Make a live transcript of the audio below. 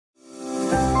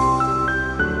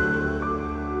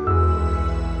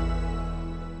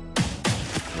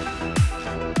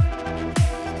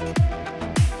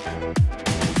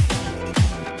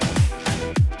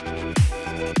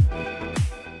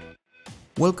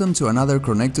Welcome to another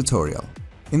Kronnect tutorial.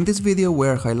 In this video we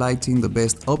are highlighting the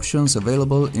best options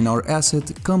available in our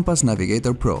asset Compass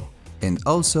Navigator Pro and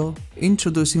also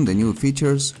introducing the new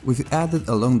features we've added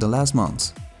along the last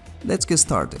months. Let's get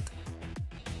started.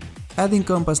 Adding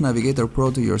Compass Navigator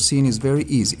Pro to your scene is very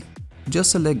easy.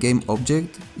 Just select Game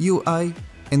Object, UI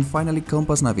and finally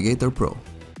Compass Navigator Pro.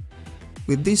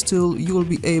 With this tool you will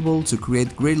be able to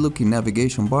create great looking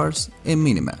navigation bars and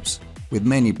minimaps, with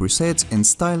many presets and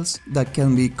styles that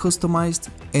can be customized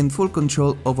and full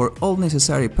control over all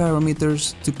necessary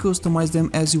parameters to customize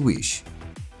them as you wish.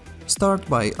 Start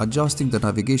by adjusting the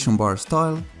navigation bar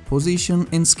style, position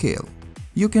and scale.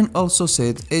 You can also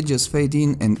set edges fade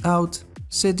in and out,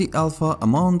 set the alpha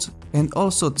amount and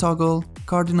also toggle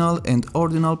cardinal and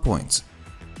ordinal points.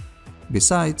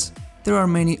 Besides, there are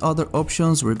many other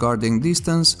options regarding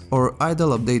distance or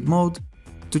idle update mode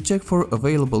to check for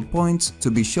available points to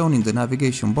be shown in the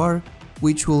navigation bar,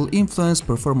 which will influence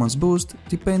performance boost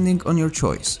depending on your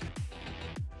choice.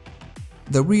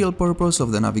 The real purpose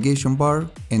of the navigation bar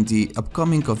and the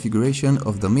upcoming configuration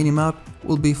of the minimap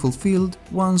will be fulfilled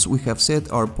once we have set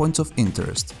our points of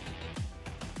interest.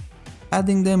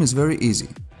 Adding them is very easy.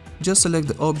 Just select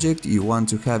the object you want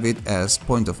to have it as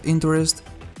point of interest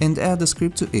and add a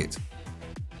script to it.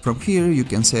 From here you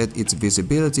can set its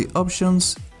visibility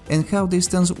options and how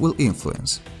distance will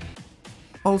influence.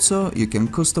 Also, you can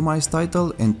customize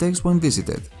title and text when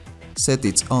visited, set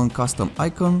its own custom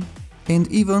icon, and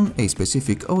even a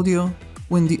specific audio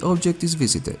when the object is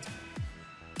visited.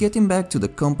 Getting back to the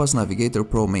Compass Navigator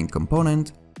Pro main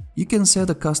component, you can set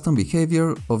a custom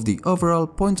behavior of the overall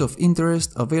point of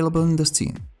interest available in the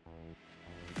scene.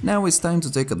 Now it's time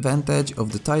to take advantage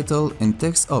of the title and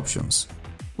text options,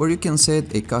 where you can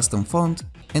set a custom font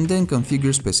and then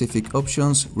configure specific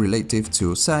options relative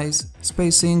to size,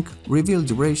 spacing, reveal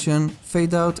duration,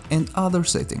 fade out and other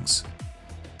settings.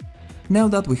 Now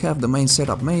that we have the main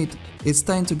setup made, it's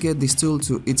time to get this tool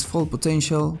to its full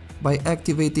potential by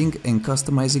activating and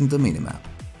customizing the minimap.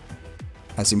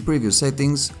 As in previous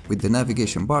settings, with the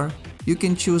navigation bar, you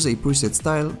can choose a preset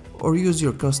style or use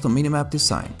your custom minimap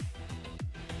design.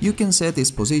 You can set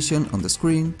its position on the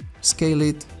screen, scale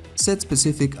it, set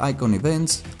specific icon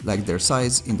events like their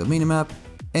size in the minimap,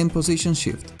 and position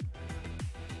shift.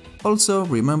 Also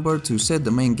remember to set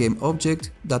the main game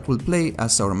object that will play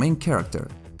as our main character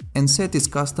and set its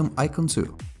custom icon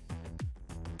too.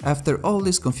 After all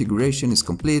this configuration is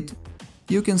complete,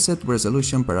 you can set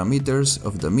resolution parameters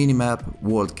of the minimap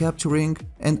world capturing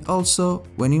and also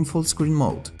when in full screen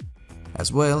mode,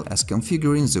 as well as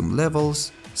configuring zoom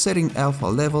levels, setting alpha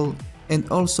level and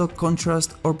also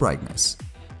contrast or brightness.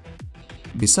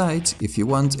 Besides, if you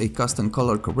want a custom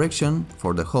color correction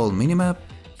for the whole minimap,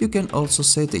 you can also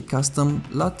set a custom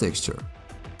LUT texture.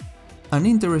 An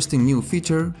interesting new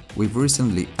feature we've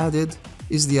recently added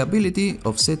is the ability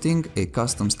of setting a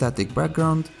custom static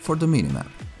background for the minimap,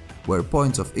 where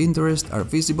points of interest are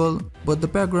visible but the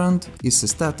background is a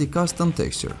static custom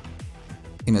texture.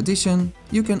 In addition,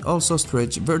 you can also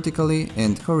stretch vertically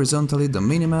and horizontally the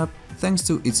minimap thanks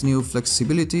to its new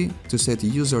flexibility to set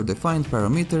user-defined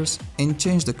parameters and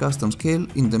change the custom scale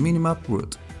in the minimap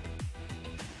route.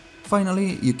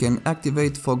 Finally, you can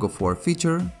activate Fogo 4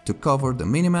 feature to cover the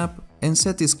minimap and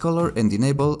set its color and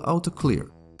enable auto clear,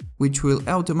 which will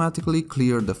automatically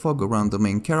clear the fog around the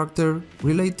main character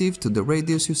relative to the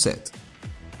radius you set.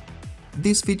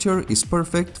 This feature is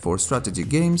perfect for strategy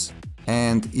games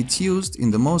and it's used in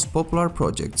the most popular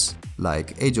projects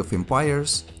like Age of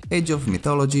Empires, Age of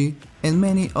Mythology and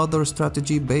many other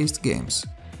strategy-based games.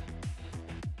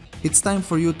 It's time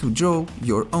for you to draw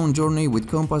your own journey with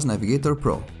Compass Navigator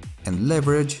Pro and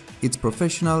leverage its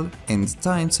professional and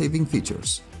time-saving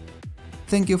features.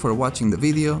 Thank you for watching the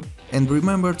video and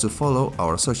remember to follow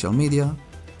our social media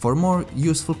for more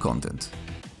useful content.